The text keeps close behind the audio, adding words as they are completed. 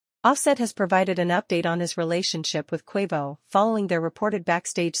Offset has provided an update on his relationship with Quavo following their reported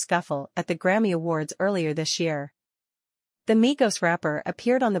backstage scuffle at the Grammy Awards earlier this year. The Migos rapper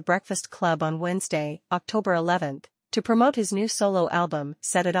appeared on The Breakfast Club on Wednesday, October 11th, to promote his new solo album,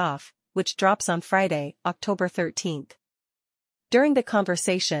 Set It Off, which drops on Friday, October 13th. During the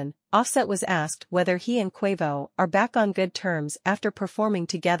conversation, Offset was asked whether he and Quavo are back on good terms after performing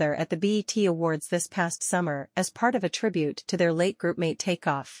together at the BET Awards this past summer as part of a tribute to their late groupmate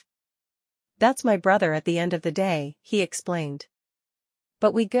Takeoff. "That's my brother at the end of the day," he explained.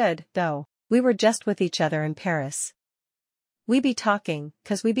 "But we good, though. We were just with each other in Paris. We be talking,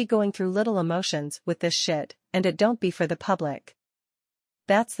 'cause we be going through little emotions with this shit, and it don't be for the public.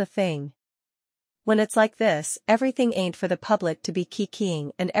 That's the thing. When it's like this, everything ain't for the public to be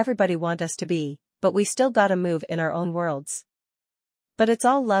kikiing and everybody want us to be, but we still gotta move in our own worlds. But it's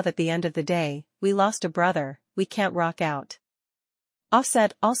all love at the end of the day. We lost a brother, we can't rock out."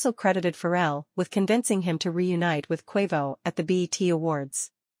 Offset also credited Pharrell with convincing him to reunite with Quavo at the BET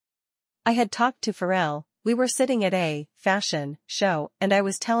Awards. "I had talked to Pharrell, we were sitting at a fashion show and I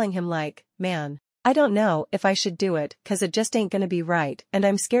was telling him like, man, I don't know if I should do it 'cause it just ain't gonna be right and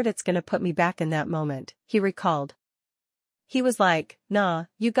I'm scared it's gonna put me back in that moment," he recalled. He was like, "Nah,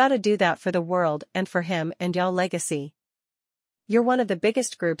 you gotta do that for the world and for him and y'all legacy. You're one of the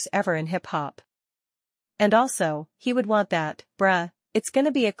biggest groups ever in hip-hop. And also, he would want that, bruh, it's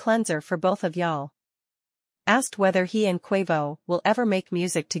gonna be a cleanser for both of y'all." Asked whether he and Quavo will ever make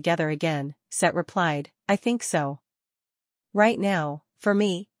music together again, Set replied, "I think so. Right now, for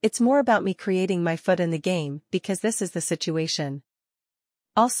me, it's more about me creating my foot in the game because this is the situation.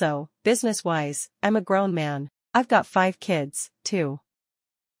 Also, business-wise, I'm a grown man. I've got 5 kids, too."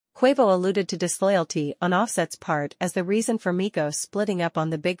 Quavo alluded to disloyalty on Offset's part as the reason for Migos splitting up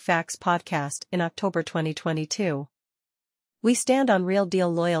on the Big Facts podcast in October 2022. "We stand on real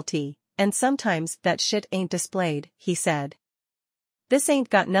deal loyalty, and sometimes that shit ain't displayed," he said. "This ain't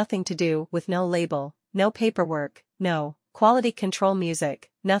got nothing to do with no label, no paperwork, no quality control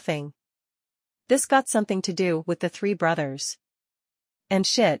music, nothing. This got something to do with the 3 brothers. And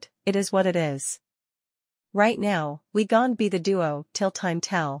shit, it is what it is. Right now, we gon' be the duo till time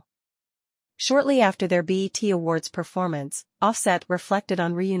tell." Shortly after their BET Awards performance, Offset reflected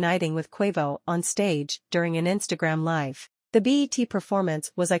on reuniting with Quavo on stage during an Instagram Live. "The BET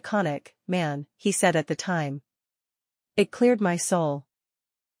performance was iconic, man," he said at the time. "It cleared my soul.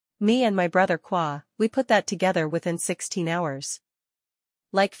 Me and my brother Qua, we put that together within 16 hours.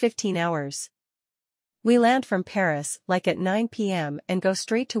 Like 15 hours. We land from Paris like at 9 p.m. and go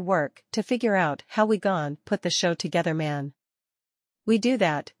straight to work to figure out how we gon' put the show together, man. We do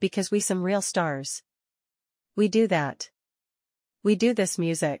that because we some real stars. We do that. We do this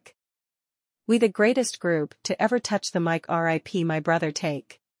music. We the greatest group to ever touch the mic, RIP my brother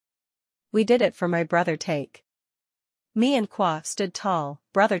Take. We did it for my brother Take. Me and Qua stood tall,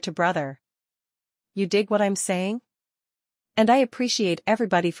 brother to brother. You dig what I'm saying? And I appreciate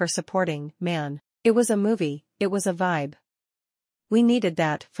everybody for supporting, man. It was a movie, it was a vibe. We needed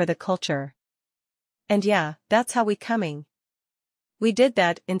that for the culture. And yeah, that's how we coming. We did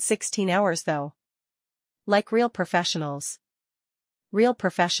that in 16 hours though. Like real professionals. Real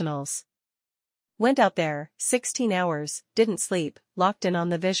professionals. Went out there, 16 hours, didn't sleep, locked in on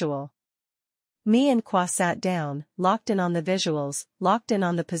the visual. Me and Qua sat down, locked in on the visuals, locked in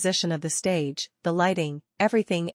on the position of the stage, the lighting, everything,